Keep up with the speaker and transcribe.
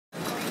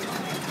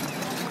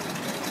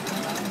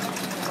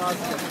Oh,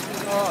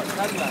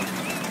 Cadillac.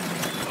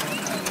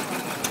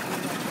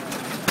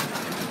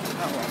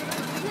 That one.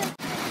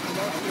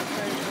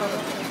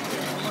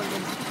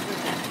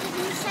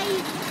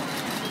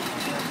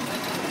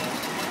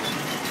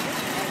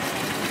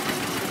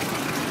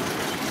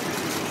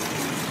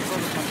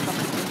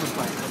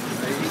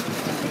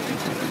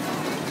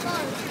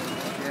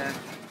 Yeah.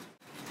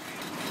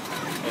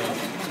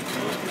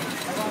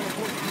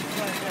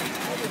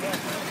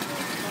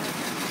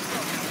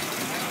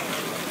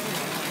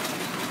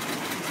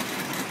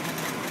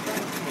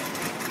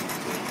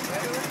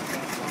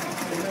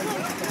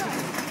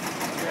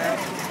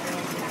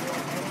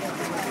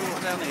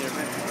 Down here a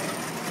bit.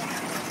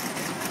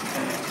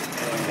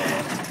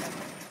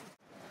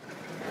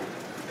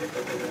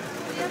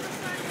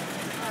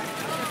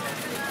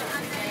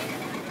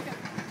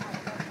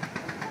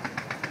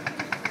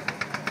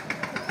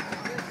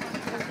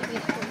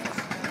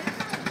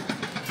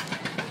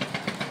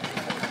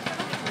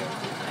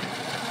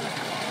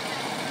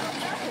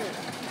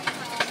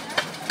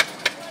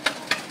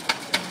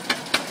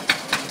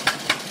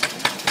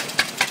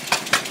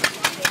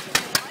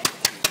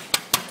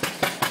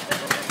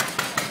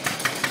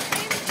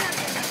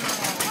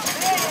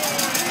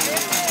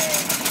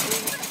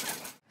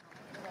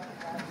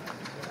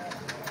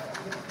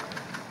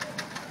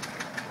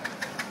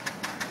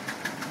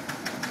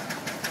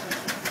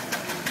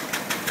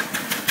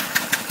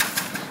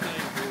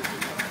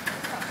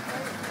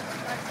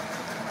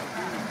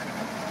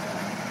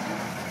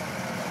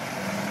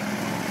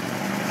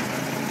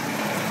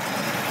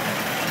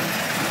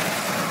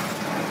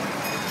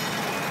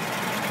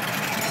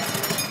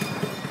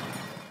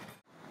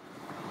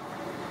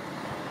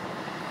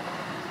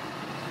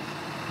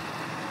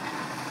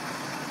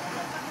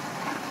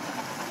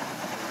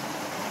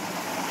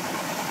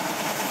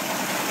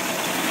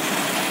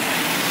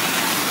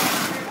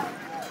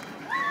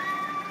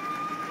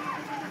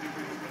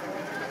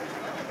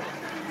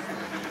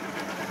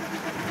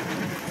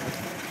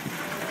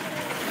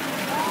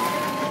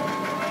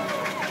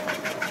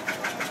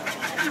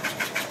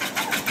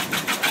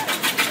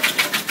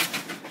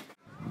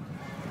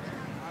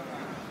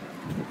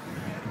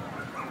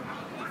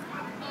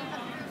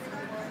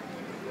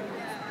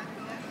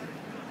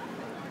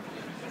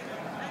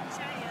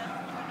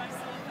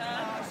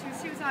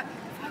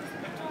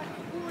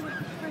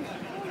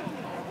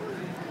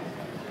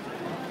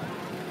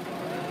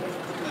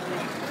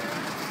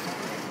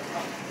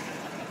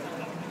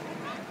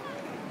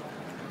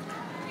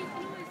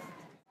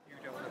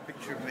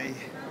 Picture of me.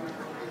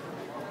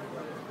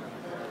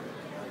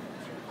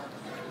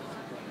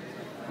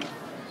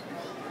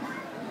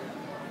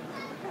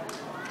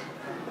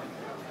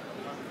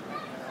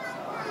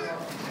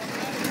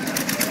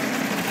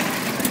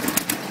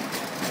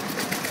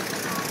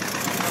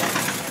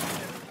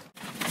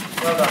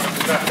 Well done,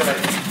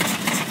 congratulations.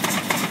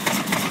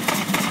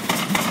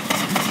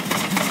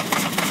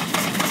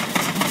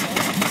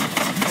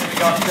 Here we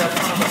got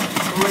number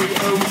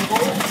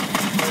 304.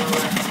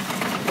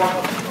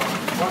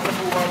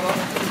 Wonderful, well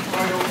done.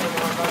 Very awesome,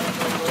 well done.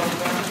 Well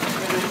done.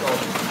 Really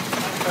good.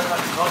 Thanks very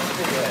much. Nice to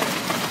be here.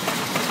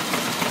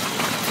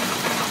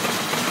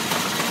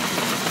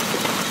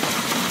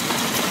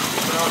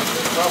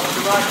 Welcome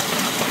to Brighton.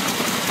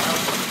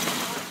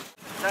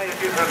 Now you're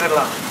due for a little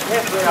lunch.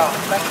 Yes, we are.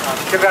 Thanks, man.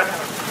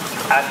 Congratulations.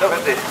 And look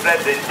at this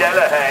splendid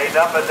Delahaye,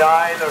 number 9,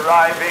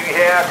 arriving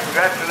here.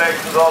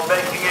 Congratulations on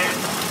making it.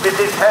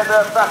 Mrs.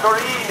 Heather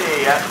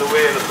Fattorini at the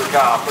wheel of the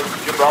car from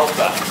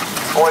Gibraltar.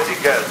 Or is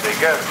it Guernsey?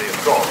 Guernsey, of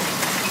course.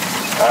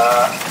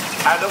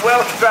 And a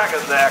Welsh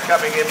dragon there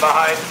coming in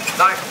behind.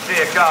 Nice to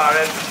see a car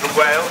enter from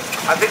Wales.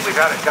 I think we've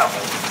had a couple.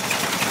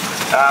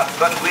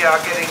 But we are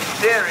getting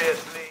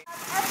seriously...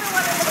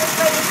 Everyone in the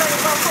very, very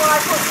well for.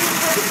 I thought you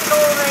did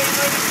Laurie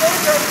really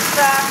good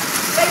and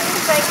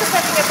basically saying for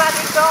setting a bad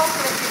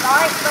example if you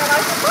like. But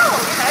I said, well,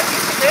 you know, you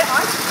can do it,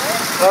 I can do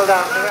it. Well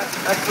done, sir.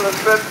 Excellent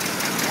trip.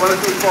 One or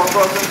two small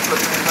problems,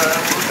 but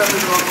we'll send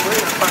it along the way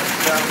and thanks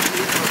for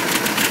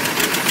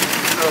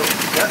So,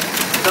 yeah,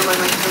 don't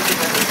make any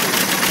sense.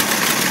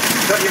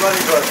 Got your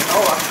money good.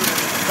 Oh,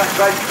 absolutely.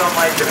 Congratulations on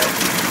making it.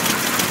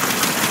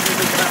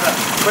 We can have a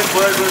quick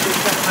word with this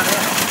gentleman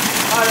here.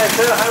 Hi there,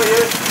 sir. How are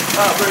you?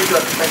 Oh, very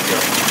good. Thank you.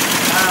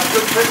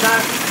 Good trip now?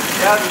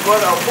 Yeah, it was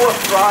good. Our fourth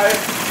drive,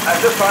 and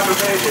this time we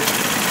made it.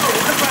 Oh,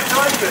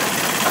 congratulations.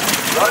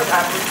 Right,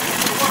 happens.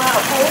 1 out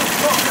of 4.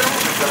 Not good.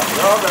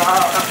 No, there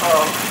are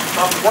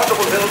some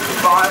wonderful hills to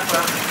climb,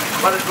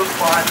 but it looks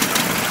fine.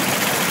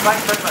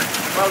 Thanks very much.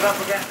 Well done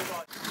for getting it.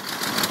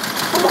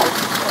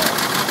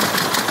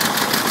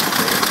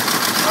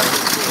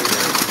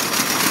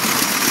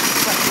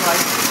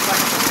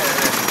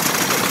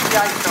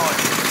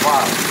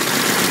 Wow.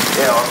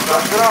 Yeah,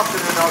 good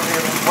afternoon, Ozzy.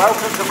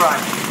 Welcome to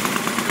Brighton.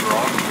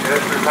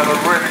 Yes, we've had a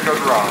really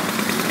good run.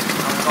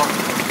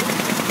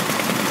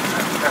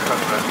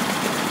 Definitely.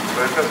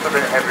 But it's just a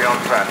bit heavy on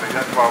traffic,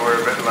 that's why we're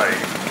a bit late.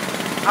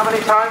 How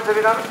many times have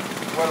you done it?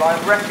 Well, I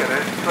reckon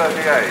it's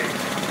 38.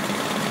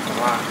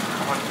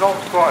 I'm not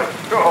quite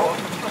sure.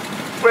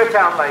 We're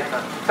down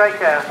later. Take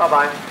care.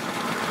 Bye-bye.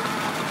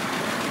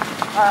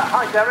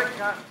 Hi Derek.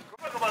 Not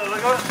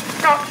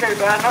too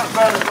bad, not as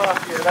bad as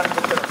last year, that's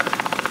for sure.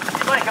 Did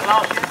you make it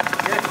last year?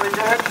 Yes, we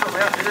did, but we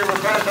have to do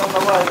repairs on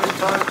the way this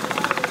time.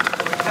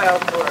 We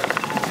failed for it.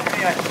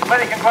 Anyway,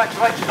 many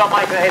congratulations on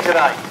making it here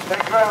today.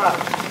 Thank you very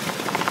much.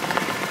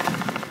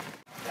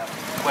 Yeah,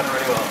 went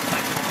really well.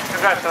 Thank you.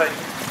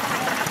 Congratulations.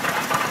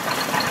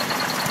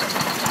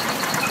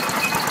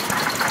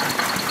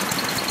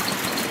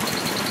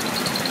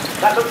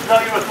 That looks as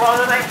though you were flying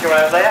an anchor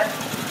out there.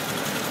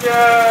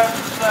 Yeah,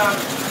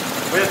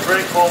 we're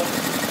pretty cool.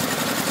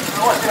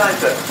 What's your name,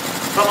 sir?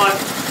 Someone.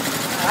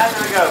 How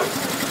did it go?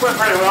 Went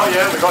pretty well,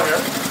 yeah, we got here.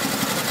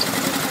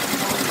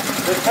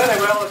 Did fairly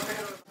well.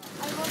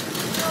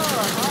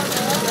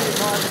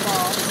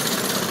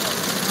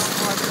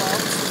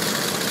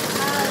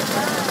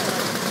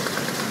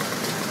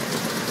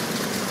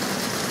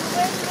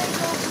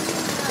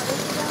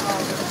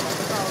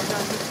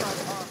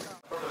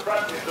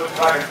 It looks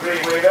like a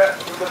three-wheeler,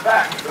 from the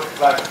back it looks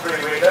like a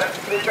three-wheeler,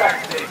 the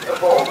back seat's a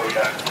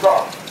four-wheeler.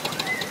 Rob,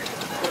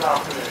 good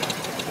afternoon.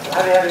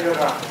 How do you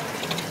run?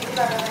 We've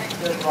had an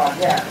excellent run,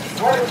 yeah.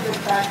 Weather's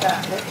been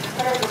fantastic.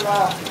 Compared to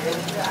last year,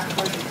 we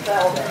absolutely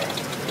fell there.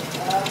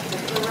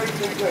 It's really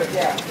been good,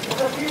 yeah.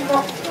 There's a few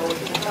knocks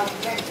noises and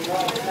nothing empty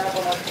like I didn't have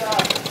when I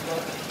started,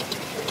 but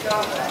it's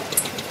going there.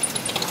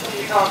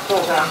 You can't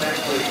sort out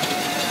next week.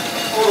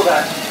 All of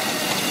that.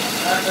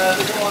 And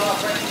we got one of our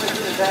friends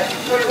visiting there.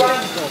 Good one.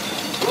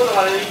 Good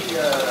one.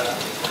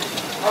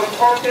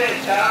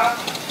 Okay, Carl.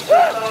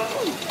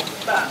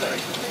 Fantastic.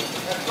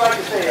 It's great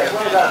to see you.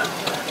 Well done.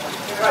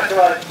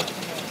 Congratulations.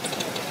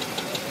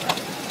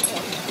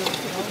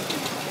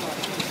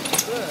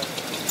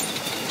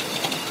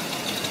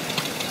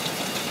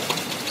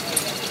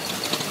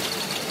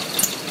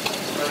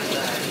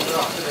 Good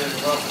afternoon.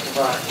 Welcome to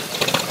Brighton.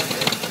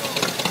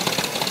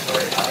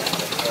 Very nice.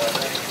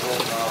 Thank you for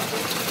all the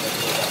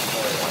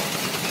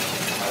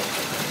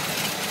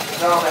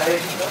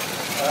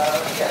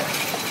yeah.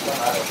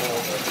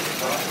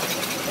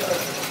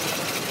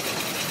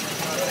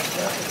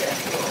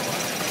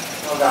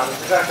 Well done.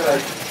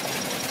 Congratulations.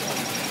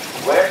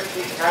 Where did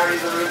he carry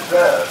the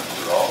reserves,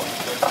 Rob?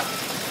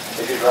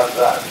 If it runs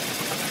out.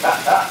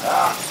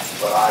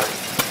 Well, I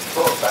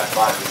thought that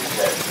might be the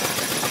case.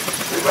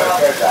 We won't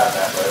go down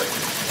that road.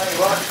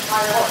 Anyway,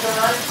 what's your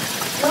name?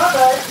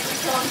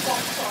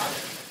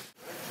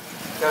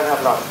 Go and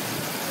have lunch.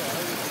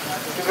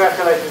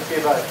 Congratulations to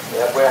you both.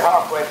 Yeah, we're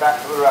halfway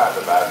back to the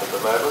roundabout at the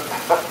moment.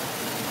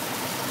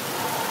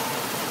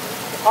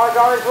 Hi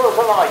guys, what's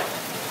it like?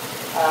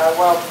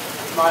 Well,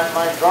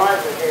 my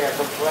driver here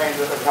complained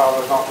that the car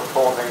was not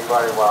performing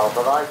very well,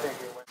 but I think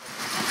it went...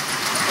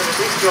 So the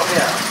big job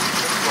here.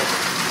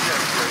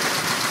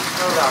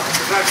 Well done,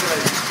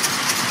 congratulations.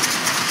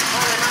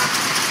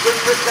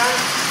 Good day?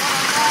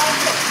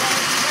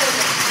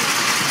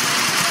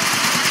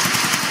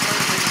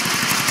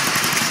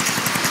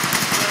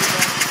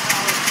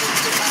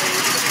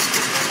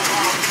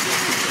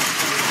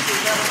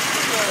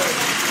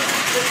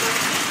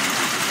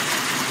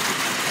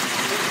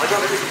 I don't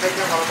think we can take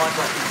that one of my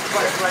questions.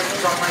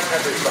 Congratulations on making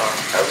every start.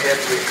 Oh, yes,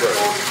 we could.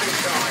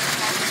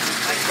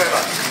 Thanks very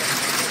much.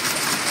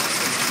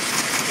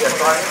 Yes,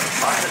 I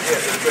can hear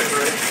the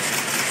trickery.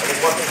 I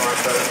think one thing I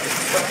said.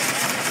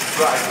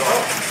 Right,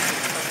 well.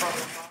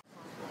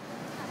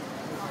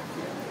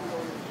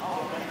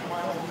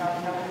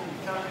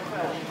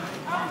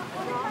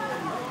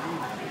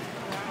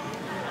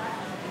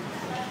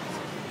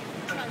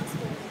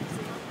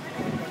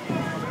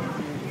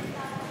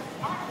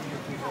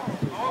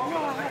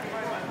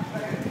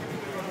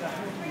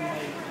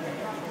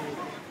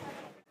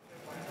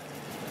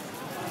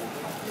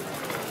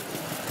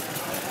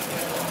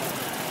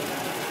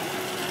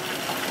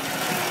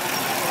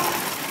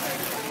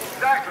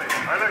 Exactly,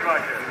 I look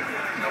like it.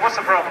 Now what's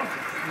the problem?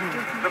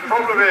 The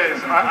problem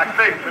is, I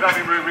think, without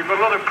being rude, we've got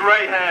a lot of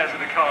grey hairs in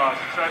the cars,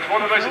 so it's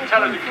one of the most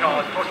intelligent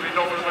cars, possibly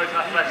not one of the most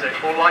athletic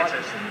or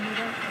lightest.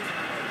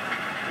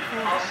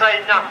 I'll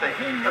say nothing,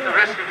 at the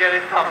risk of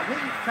getting pumped.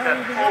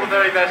 All the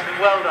very best and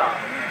well done.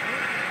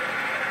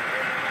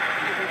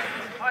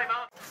 Hi,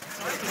 Mark.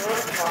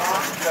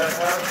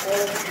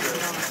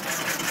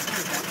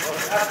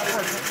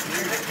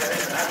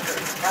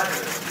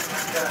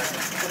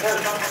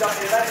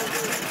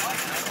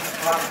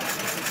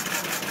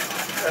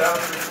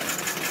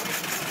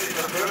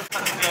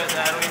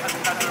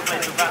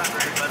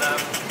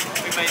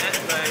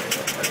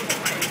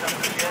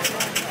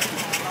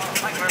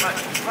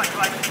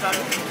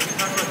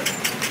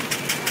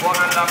 What a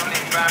lovely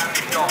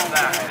family shot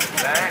that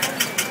is, eh?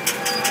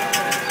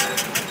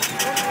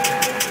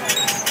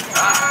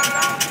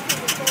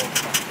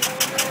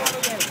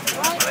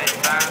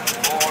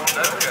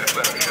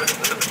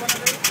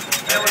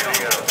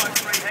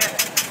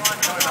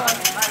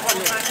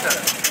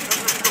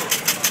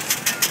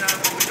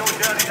 What's your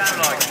journey down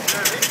like?